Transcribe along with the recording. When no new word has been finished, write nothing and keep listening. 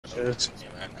It's me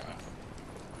right now.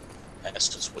 That's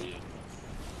just weird.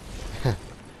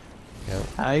 Yep.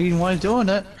 I even was doing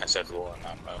it. I said raw,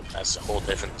 not mode. That's a whole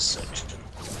different section.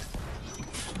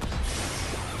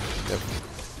 Yep.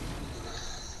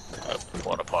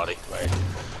 Porta potty, right?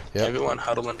 Yep. Everyone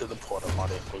huddle into the porta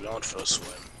potty. We're going for a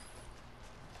swim.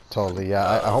 Totally,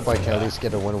 yeah. I hope I can at least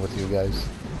get a win with you guys.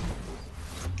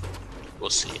 We'll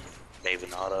see.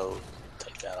 Maven auto,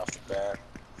 take that off the bat.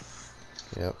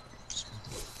 Yep.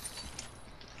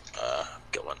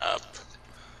 Going up.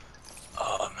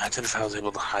 Imagine if I was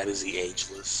able to hide as the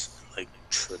ageless and like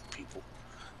trick people.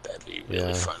 That'd be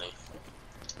really funny.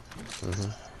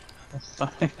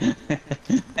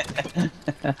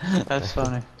 That's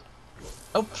funny.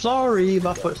 Oh, sorry,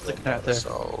 my foot's sticking out there.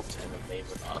 Assault and a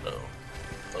Maven auto.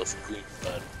 Both green,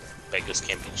 but beggars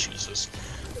can't be choosers.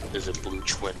 There's a blue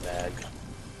twin bag.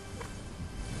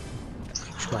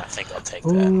 I think I'll take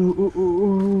that.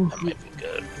 Ooh. That might be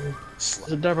good.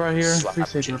 There's a dub right here. Please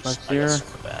say dub right here.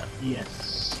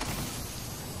 Yes.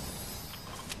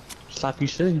 Slap you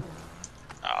see.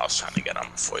 I was trying to get on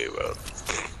before you wrote.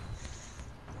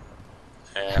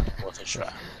 Yeah, worth a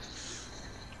try.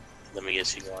 Let me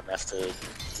guess you going after the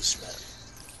smash.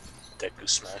 Deku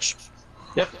smash.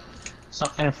 Yep.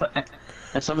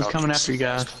 And someone's coming after you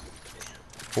guys.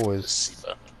 Who is?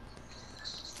 Siba.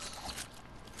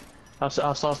 I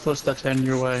saw footsteps heading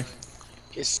your way.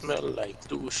 It smells like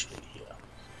douche in here.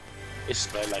 It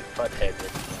smells like butthead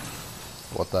in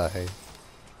here. What the hey?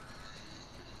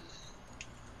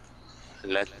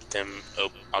 Let them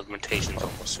augmentations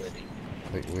almost ready.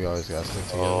 We always gotta stick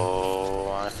together.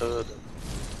 Oh, I heard him.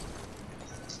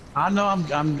 I know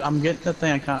I'm getting the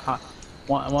thing.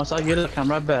 Once I get it, I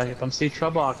come right back. If I'm see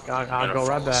trouble, I'll go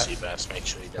right back. Seabass, make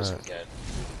sure he doesn't get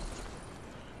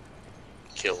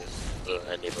killed or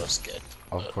any of us get.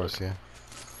 Of course, yeah.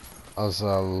 I was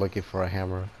looking for a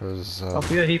hammer. It was. Oh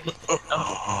yeah, he.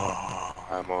 Oh,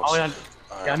 yeah,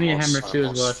 I need a hammer too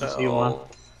as well. If I see one.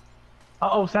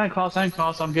 Oh, Santa Claus,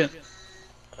 I'm getting.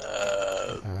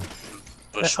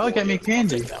 Oh, get me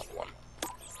candy. That one.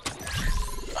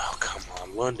 Oh, come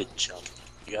on, learn to jump.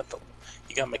 You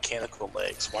got mechanical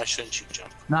legs. Why shouldn't you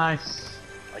jump? Nice.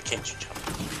 Why can't you jump?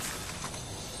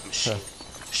 Machine.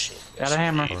 Got a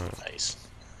hammer. Nice.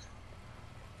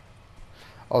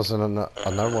 Also,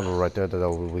 another one right there that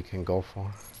we can go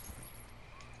for.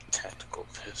 Tactical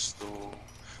pistol.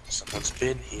 Someone's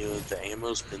been here. The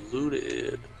ammo's been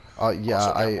looted.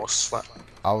 Yeah, also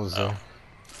I was there.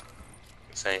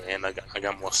 Say, and I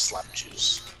got more slap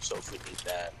juice. So if we need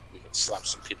that, we can slap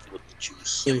some people with the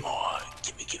juice. Come on,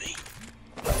 gimme.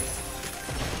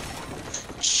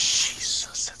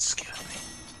 Jesus, that scared me.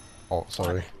 Oh,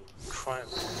 sorry. Crime.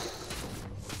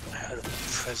 I had a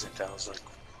present. I was like,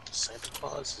 Santa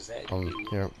Claus, is that you?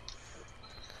 Here.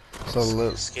 So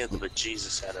scared the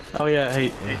bejesus out of me. Oh yeah, hey,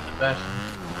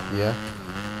 Sebastian. Yeah.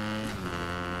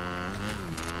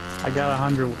 I got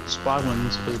 100 squad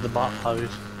wins because of the bot pose.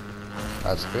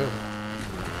 That's good.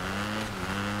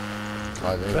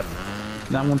 I think.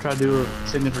 Now I'm gonna try to do a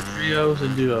signature for trios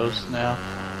and duos now.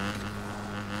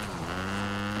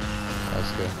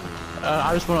 That's good.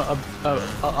 I just want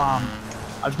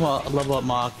to level up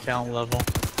my account level.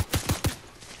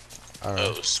 All right.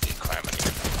 Oh, sweet crime!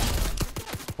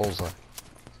 Bullseye.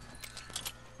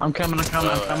 I'm coming.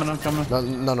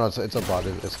 No, it's a bot.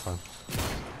 It's fine.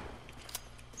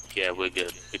 Yeah, we're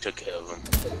good. We took care of him.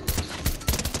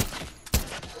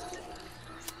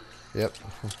 Yep.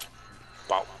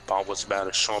 Ball was about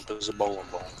as sharp as a bowling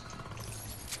ball.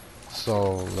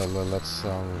 So let's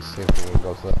see if we can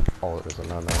go to that. Oh, there's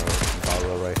another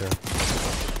barrel right here.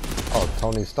 Oh,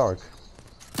 Tony Stark.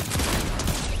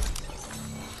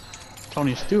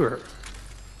 Tony Stewart.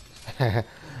 I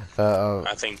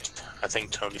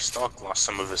think Tony Stark lost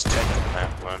some of his tech in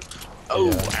that one. Oh,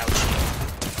 yeah.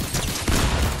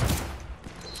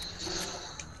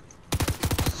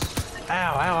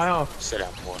 Ouch. Ow. Sit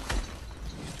down, boy.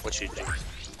 What you do?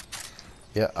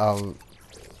 Yeah,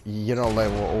 you know,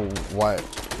 like, why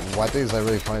things I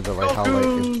really find that, like, how,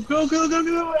 like... Go!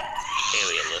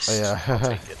 Alienless.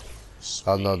 Yeah.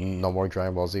 No more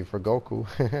Dragon Ball Z for Goku.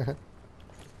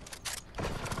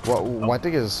 What I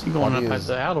think is... You going up at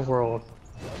the outer world.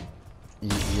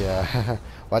 Yeah.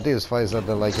 What I think is funny is that,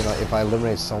 like, you know, if I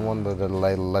eliminate someone that,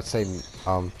 like, let's say,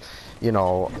 you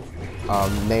know,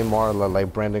 Neymar,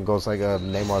 like Brandon goes like,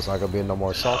 Neymar's not gonna be in no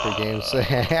more soccer games.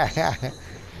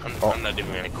 I'm not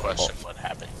even gonna question what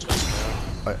happened just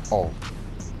now.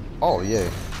 Oh yeah,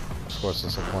 of course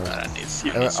that's the point.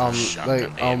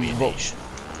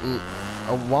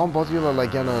 While both of you are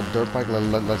like on a dirt bike,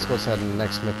 let's go to that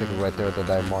next mythic right there that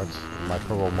I marked, my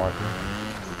purple marker.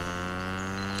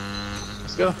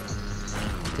 Let's go.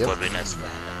 Yep. Would be nice if I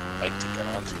had a bike to get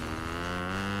onto.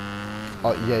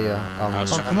 Oh yeah. Oh,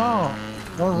 come on.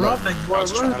 Don't run, big boy. I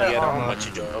was trying Run to that get on, armor. but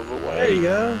you drove away. There you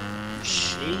go.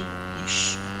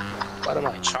 Sheesh. What am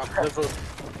I, chopped liver?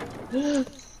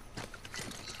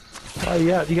 Oh,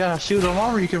 yeah, you got a suit of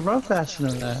armor. You can run faster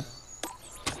than that.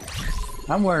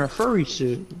 I'm wearing a furry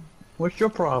suit. What's your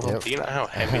problem? Yep. Do you know how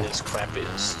heavy this crap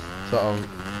is? So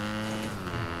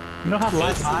You know how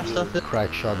light my stuff is?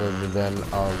 crack shot and then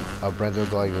Brenda would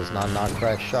go like this, not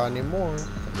crack shot anymore.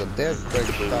 The dead crack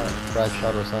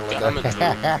shot or something like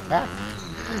that.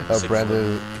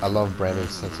 Brandon, I love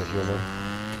Brandon's sense of humor.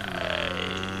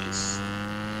 Nice.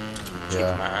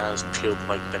 Yeah. Keep my eyes peeled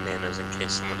like bananas in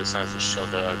case someone decides to show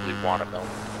their ugly watermelon.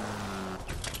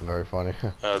 Very funny.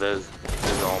 Oh, there's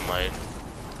All Might.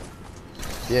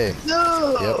 Yeah.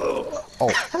 No! Yep.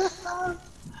 Oh.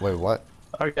 Wait, what?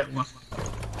 I got one.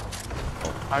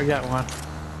 I got one.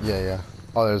 Yeah.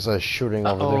 Oh, there's a shooting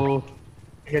over there. Oh.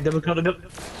 I got double cuddle.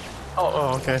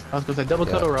 Oh, okay. I was gonna say double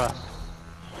cuddle right.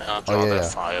 I'll draw that yeah.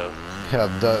 fire. Yeah,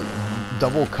 the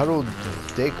double cuddle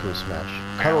Deku smash.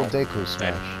 Cuddle Deku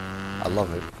smash. I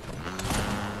love it.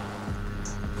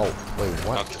 Oh, wait,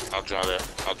 what? I'll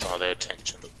draw their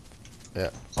attention.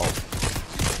 Yeah. Oh.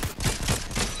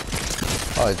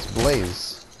 Oh, it's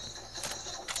Blaze.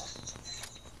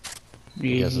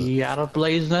 You out of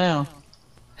blaze now.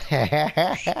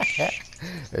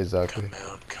 Exactly.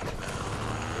 Come out.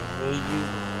 Where you?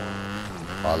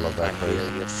 Oh, I love that I phrase.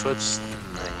 hear your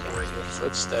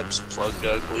footsteps, plug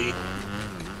ugly.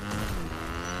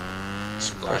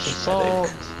 Splash Assault.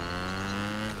 medic.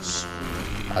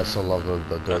 Sweet. I still love the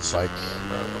dirt That's bikes.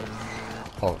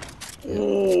 Oh. Yeah.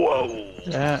 Whoa.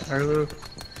 Yeah, earlier.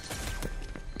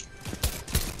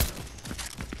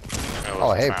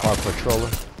 Oh, hey, Park Patroller.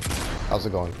 How's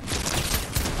it going?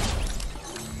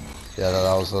 Yeah,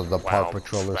 that was the Park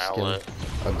Patroller skin.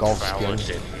 A golf skin.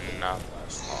 Did not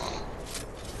last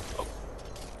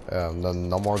long.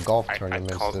 No more golf I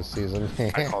tournaments called- this season.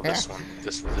 I call this one.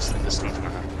 This one's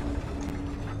not.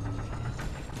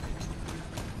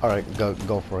 Alright,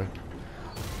 go for it.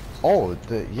 Oh,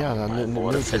 the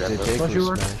Lord, if it ever-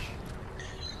 Deku smash.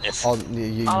 If Oh, you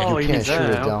you can't need shoot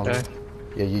it that, down. okay.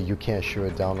 Yeah, you can't shoot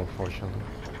it down, unfortunately.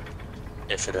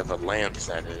 if it ever lands,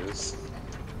 that is.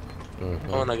 Mhm.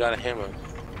 Oh, and I got a hammer.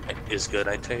 Is good.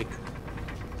 I take.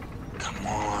 Come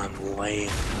on,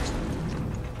 land.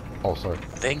 Oh, sorry.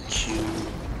 Thank you.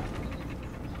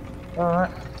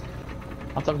 Alright.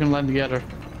 I thought we can land together.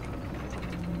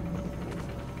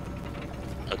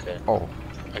 Okay. Oh,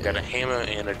 I got a hammer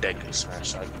and a Deku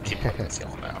smash, so I can keep looking for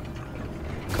y'all now.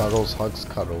 cuddles, hugs,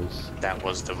 cuddles. That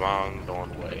was the wrong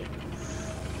going way.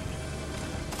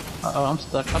 Uh-oh, I'm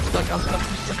stuck.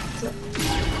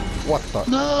 What the?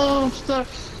 No, I'm stuck.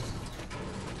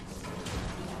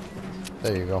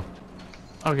 There you go.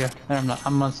 Okay, there I'm not.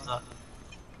 I'm unstuck.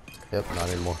 Yep, not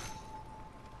anymore.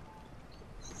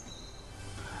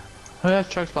 Who has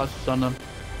truck spots on them?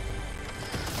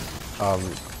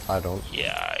 I don't.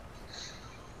 Yeah.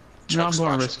 No, I'm Chuck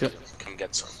going to Splash, risk it. Come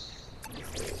get some.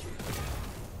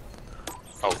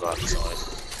 Oh god, sorry.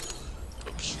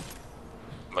 Oops.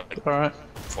 Like, Alright.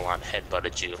 full on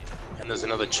headbutted you. And there's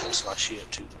another Chuck Splash here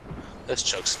too. There's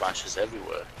Chuck Splashes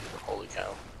everywhere. Holy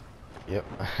cow. Yep.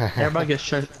 Everybody gets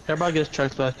truck. Everybody gets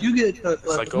truck spots. You get truck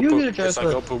It's spots. like You Oprah, get a truck it's like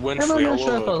spot. Oprah Everybody Winfrey gets all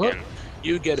truck over spots. again.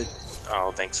 You get it.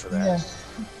 Oh, thanks for that. Yeah.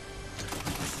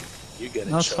 You get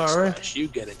a I'm Chuck sorry. Splash. You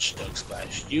get a Chuck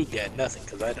Splash. You get nothing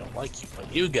because I don't like you,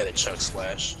 but you get a Chuck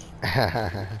Splash.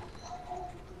 Hey,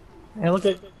 look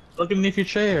underneath your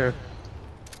chair.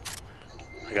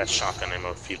 I got shotgun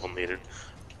ammo if people need it.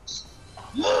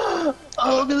 Oh,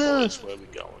 look at this. Where we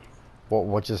going?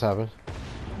 What just happened?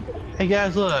 Hey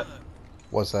guys, look.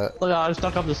 What's that? Look, I just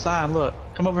stuck up the sign. Look.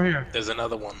 Come over here. There's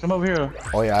another one. Come over here.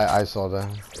 Oh yeah, I saw that.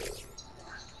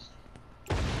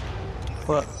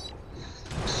 What?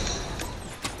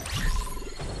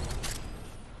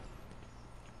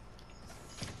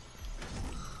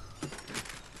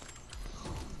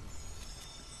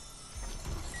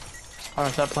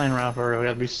 Alright, stop playing around for real. We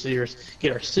gotta be serious.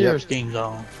 Get our serious games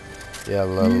on. Yeah,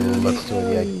 let's do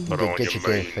it. Yeah, Put on get your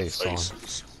your game mean face on.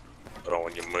 faces. Put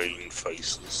on your mean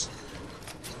faces.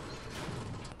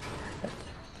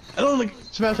 I don't think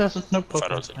Smash has no poker.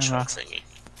 Photos and chuck thingy.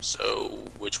 So,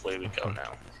 which way we go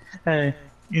now? Hey,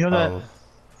 you know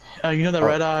that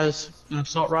Red Eyes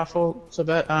assault rifle? So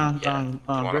that Yeah. You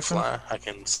wanna Griffin? fly? I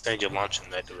can send you launch in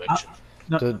that direction.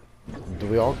 No, Do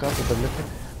we all got the mythic?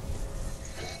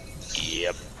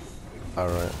 Yep.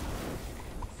 Alright.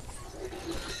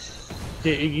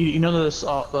 you know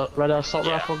the Red Eye assault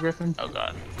Yeah. rifle Griffin? Oh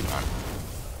god. Come on.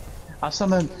 I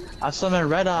summon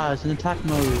red eyes in attack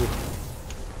mode.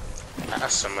 I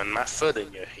summon my foot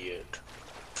in your head.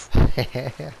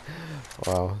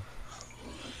 Wow.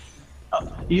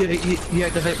 You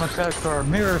activate my character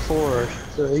Mirror Force,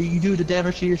 so you do the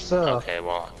damage to yourself. Okay,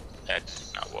 well, that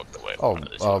did not work the way I Oh,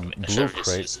 wanted it to. I blue should have just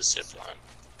crate. used the zip line.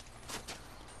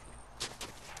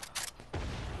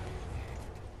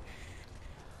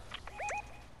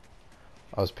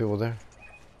 Oh, there's people there?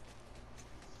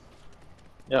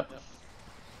 Yep.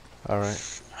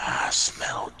 Alright. I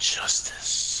smell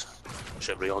justice.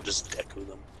 Should we all just deco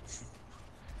them?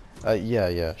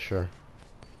 Yeah, sure.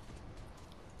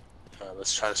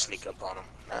 Let's try to sneak up on them.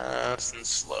 Nice and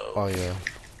slow. Oh, yeah.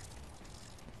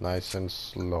 Nice and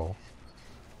slow.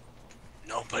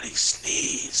 Nobody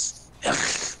sneeze.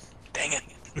 Dang it.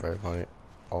 Very funny.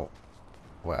 Oh.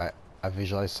 Wait, I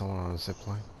visualized someone on a zip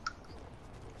line.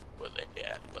 Where they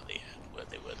at? Where they at?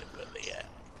 Where they at?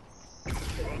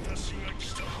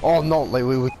 Oh, no, like,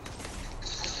 we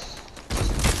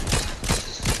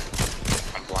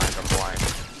I'm blind.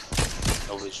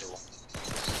 No visual.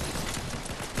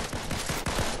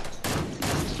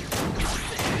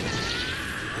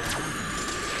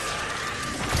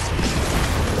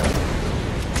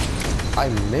 I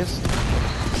missed.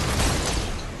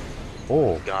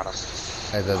 Oh. Got him.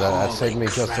 Hey, that saved me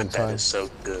just in That time. is so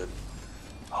good.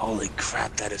 Holy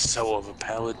crap, that is so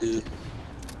overpowered, dude.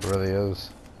 Really is.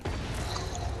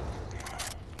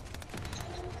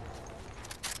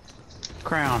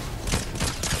 Crown.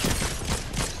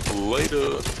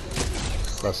 Later.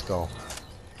 Let's go.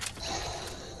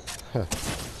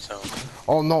 So,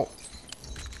 Oh, no.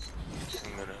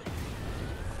 I'm gonna...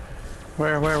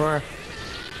 Where?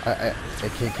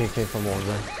 It came from over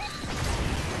there.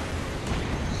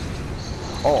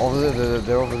 Oh, over there,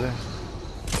 they're over there.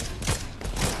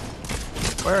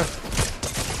 Where?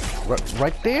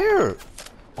 Right there!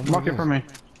 Oh, Mark it for me.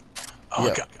 Oh,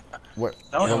 Yeah. I got... What?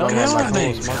 No, Yeah, no, look no, at no, my no.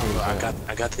 clothes, my clothes, yeah.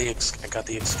 I got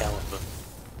the Excalibur.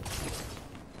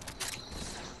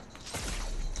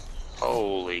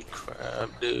 Holy crap,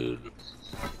 dude.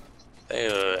 They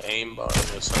are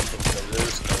aimbotting or something, because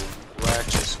there's no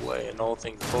righteous way in all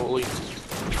things holy.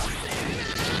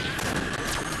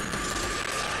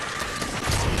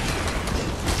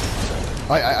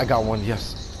 I got one,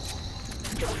 yes.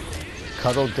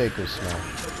 Cuddle Daker smell.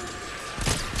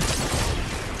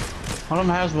 One of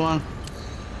them has one.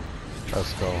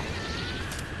 Let's go.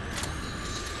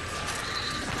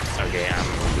 Okay,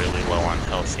 I'm really low on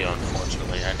health here,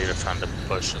 unfortunately. I need to find a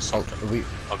bush or something.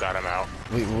 Oh, got him out.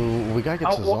 we gotta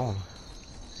get to the zone.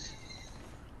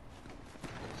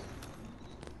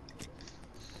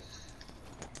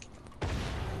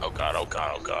 Oh god.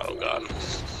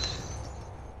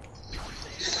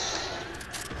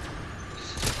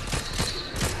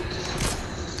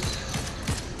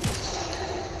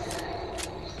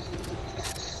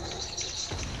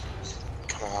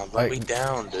 Come on, let me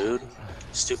down, dude.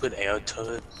 Stupid air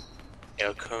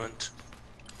current,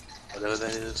 whatever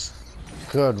that is.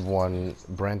 Good one,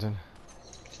 Brandon.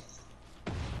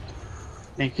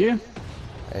 Thank you.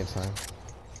 Anytime.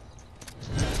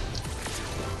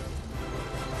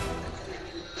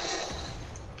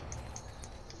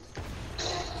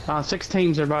 Six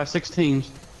teams, everybody, 6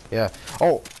 teams. Yeah.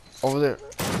 Oh, over there.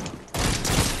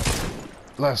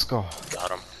 Let's go.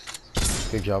 Got him.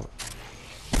 Good job.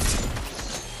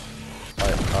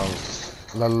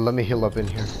 Alright, let me heal up in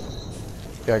here.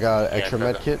 Yeah, I got an extra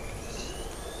med kit.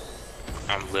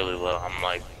 I'm really low. I'm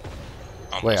like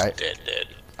almost Wait, dead.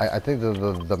 I think the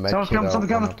med kit. Someone's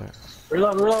coming. out there.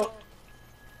 Reload.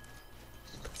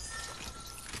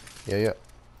 Yeah.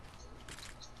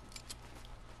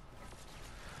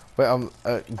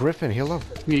 Wait, Griffin, heal up.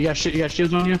 You got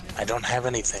shields on you? I don't have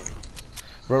anything.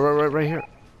 Right here.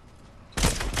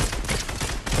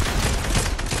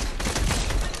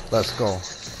 Let's go.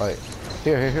 Right.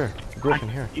 Here. Griffin,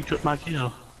 here. You took my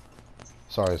kill.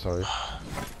 Sorry.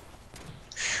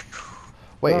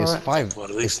 Wait, it's Alright. five. Well,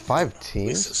 at It's least- 5 At least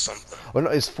teams. it's something. Oh no,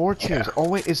 it's 4 teams. Yeah. Oh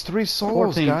wait, it's 3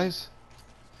 solos, teams. guys.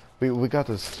 We got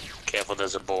this. Careful,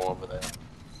 there's a bull over there.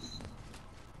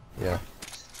 Yeah.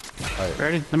 Alright.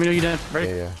 Ready? Let me know you done. Ready?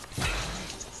 Yeah.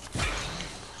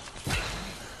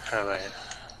 Alright.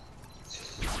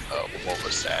 Oh, what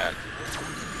was that?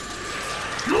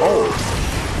 Oh!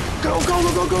 Go!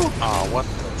 Oh, what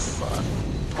the fuck?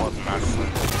 What my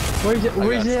friend?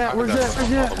 Where's it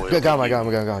at? Got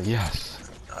him. Yes.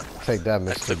 Take that, I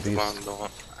Mr. clicked the wrong Beast. door.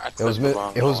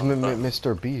 It was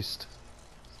Mr. Beast.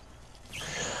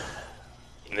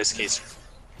 In this case,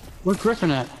 Where's Griffin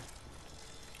at?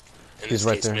 He's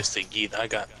right there. Mr. Geet, I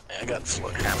got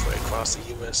flown halfway across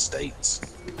the U.S. states.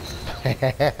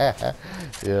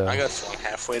 Yeah. I got flung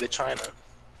halfway to China.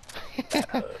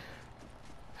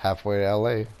 Halfway to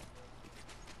LA.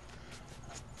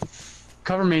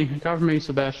 Cover me,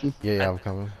 Sebastian. Yeah, I'm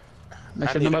coming. Make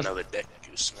I sure need nobody's. another deck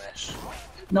you smash.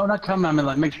 No, not coming. I mean,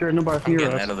 like, make sure nobody's I'm hear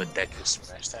getting us. that other deck you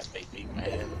smash. That made me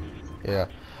mad. Yeah.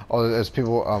 Oh, there's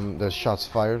people. There's shots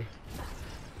fired.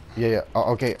 Yeah, yeah.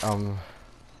 Oh, okay.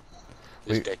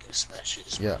 This Wait. deck you smash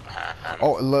is. Yeah.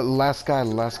 Oh, last guy.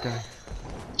 Last guy.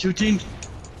 2 teams.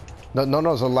 No.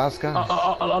 It's the last guy.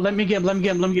 Let me get him. Let me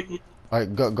get him. Let me get. All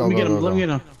right, go. Let me get him. Let me get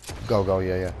him. Go.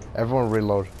 Yeah. Everyone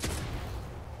reload.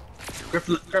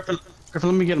 Griffin. Let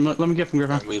me get him. Let me get him,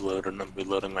 Griffin. I'm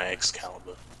reloading my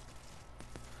Excalibur.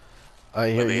 Here, Where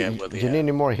you they need at?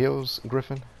 any more heals,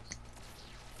 Griffin?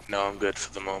 No, I'm good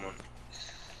for the moment.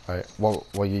 All right. Well,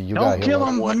 you Don't got kill heal.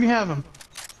 him. Let me have him.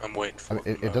 I'm waiting I for mean,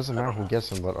 him. it doesn't matter who gets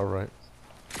him, but all right.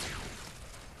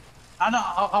 I know.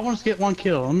 I want to get 1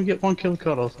 kill. Let me get 1 kill,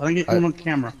 Cuddles. I didn't get one on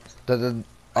camera.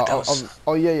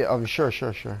 Oh yeah. Sure.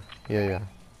 Yeah.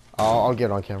 I'll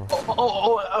get on camera.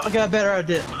 I got a better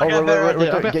idea. I got a better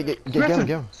idea. Right there. Get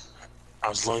him. I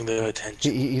was losing their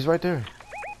attention. He's right there.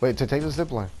 Wait, to take the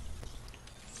zip line.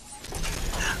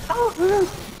 Oh,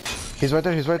 He's right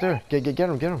there. Get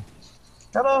him.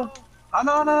 hello. I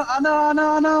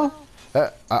know.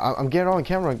 I'm getting on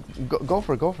camera. Go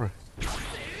for it.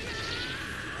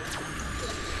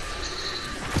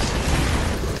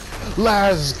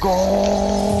 Let's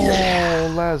go!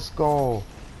 Yeah. Let's go!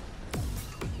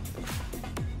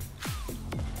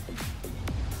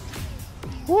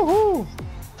 Woohoo!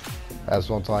 That's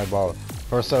what I'm talking about.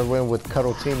 First I win with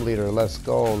Cuddle team leader. Let's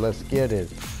go. Let's get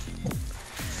it.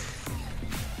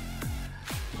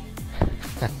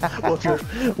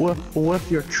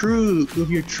 With your true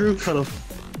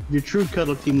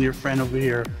Cuddle team leader friend over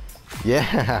here.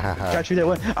 Yeah. Got you that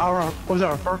way. Was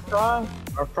our first try?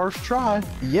 Our first try.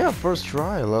 Yeah, first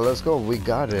try. Let's go. We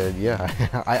got it.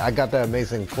 Yeah. I got that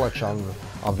amazing clutch on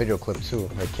video clip too.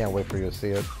 I can't wait for you to see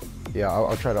it. Yeah,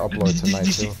 I'll try to upload it tonight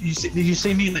too. Did you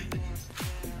see me?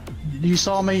 You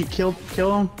saw me kill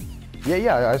him?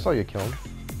 Yeah, I saw you kill him.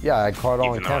 Yeah, I caught it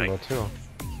on camera too.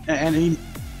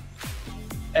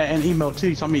 And emote too.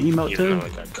 You saw me emote too?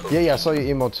 Yeah, I saw your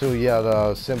emote too. Yeah,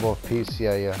 the symbol of peace.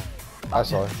 Yeah. I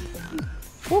saw it.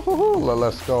 Woohoo!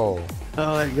 Let's go.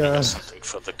 Oh my god. Something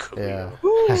for the career.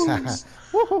 Yeah.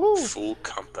 Woohoo! Full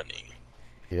company.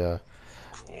 Yeah.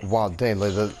 Wow, dang,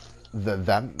 like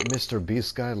that Mr.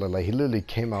 Beast guy, like he literally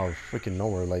came out of freaking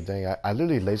nowhere. Like, dang, I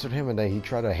literally lasered him and then he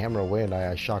tried to hammer away and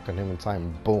I shotgunned him in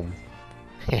time. Boom.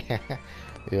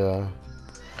 Yeah.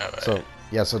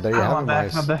 Right. So there you have it.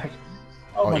 My back.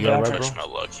 Oh, my you god. got it, Touch bro?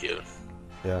 my luck here.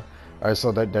 Yeah. Alright,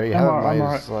 so there you have it. I'm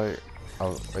My like.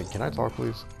 Oh, wait, can I talk,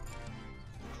 please?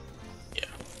 Yeah.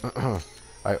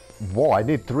 Alright. Whoa, I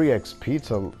need 3 XP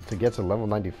to get to level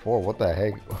 94. What the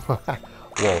heck?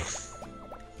 Whoa.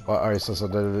 Alright, so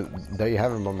there you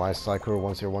have it, my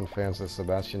Psycho101 fans. It's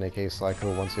Sebastian, aka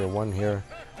Psycho101 here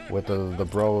with the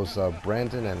bros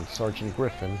Brandon and Sergeant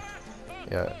Griffin.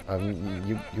 Yeah,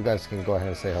 you guys can go ahead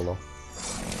and say hello.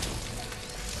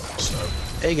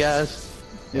 Hey guys,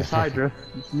 it's Hydra.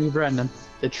 It's me, Brendan,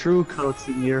 the true Cuddle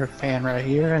team leader fan right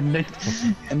here, and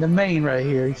the main right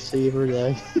here. You see every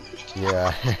day.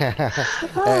 Yeah.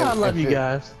 I love you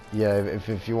guys. Yeah,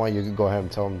 if you want, you can go ahead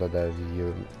and tell them that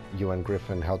you and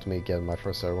Griffin helped me get my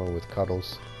first one with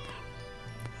Cuddles.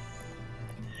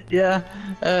 Yeah,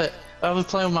 I was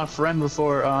playing with my friend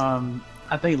before.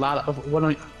 I think a lot of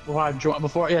before I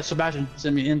joined. Yeah, Sebastian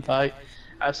sent me an invite.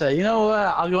 I said, you know what?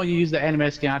 I'll go and use the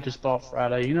anime skin I just bought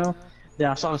Friday. You know.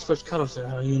 Then I saw the first Cuddles.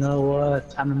 Said, oh, you know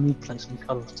what? Time to me play some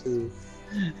Cuddles too.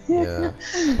 Yeah.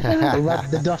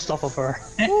 Wipe the dust off of her.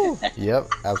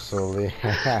 Yep, absolutely.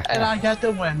 And I got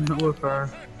the win with her.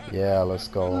 Yeah, let's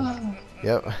go.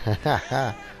 Yep.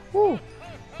 Woo.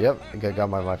 Yep, I got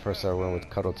my first ever win with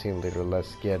Cuddle Team Leader.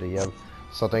 Let's get it. Yep.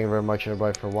 So thank you very much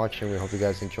everybody for watching. We hope you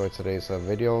guys enjoyed today's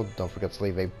video. Don't forget to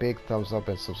leave a big thumbs up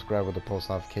and subscribe with the post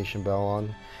notification bell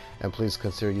on. And please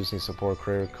consider using support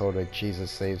creator code at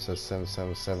JesusSaves at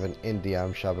 777 in the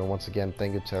item shop. And once again,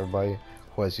 thank you to everybody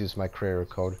who has used my creator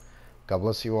code. God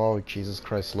bless you all. Jesus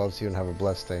Christ loves you and have a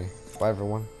blessed day. Bye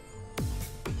everyone.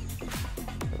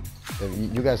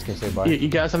 You guys can say bye. You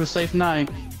guys have a safe night.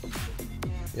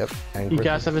 Yep. And you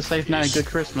guys have a safe night and good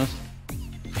Christmas.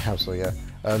 Absolutely, yeah.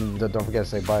 Don't forget to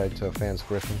say bye to fans,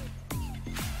 Griffin.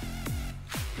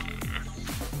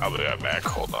 I'll be right back.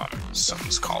 Hold on.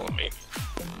 Someone's calling me.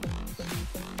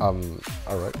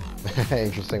 Alright.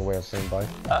 Interesting way of saying bye.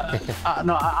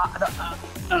 No,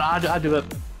 I do it.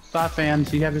 Bye,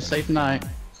 fans. You have a safe night.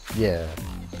 Yeah.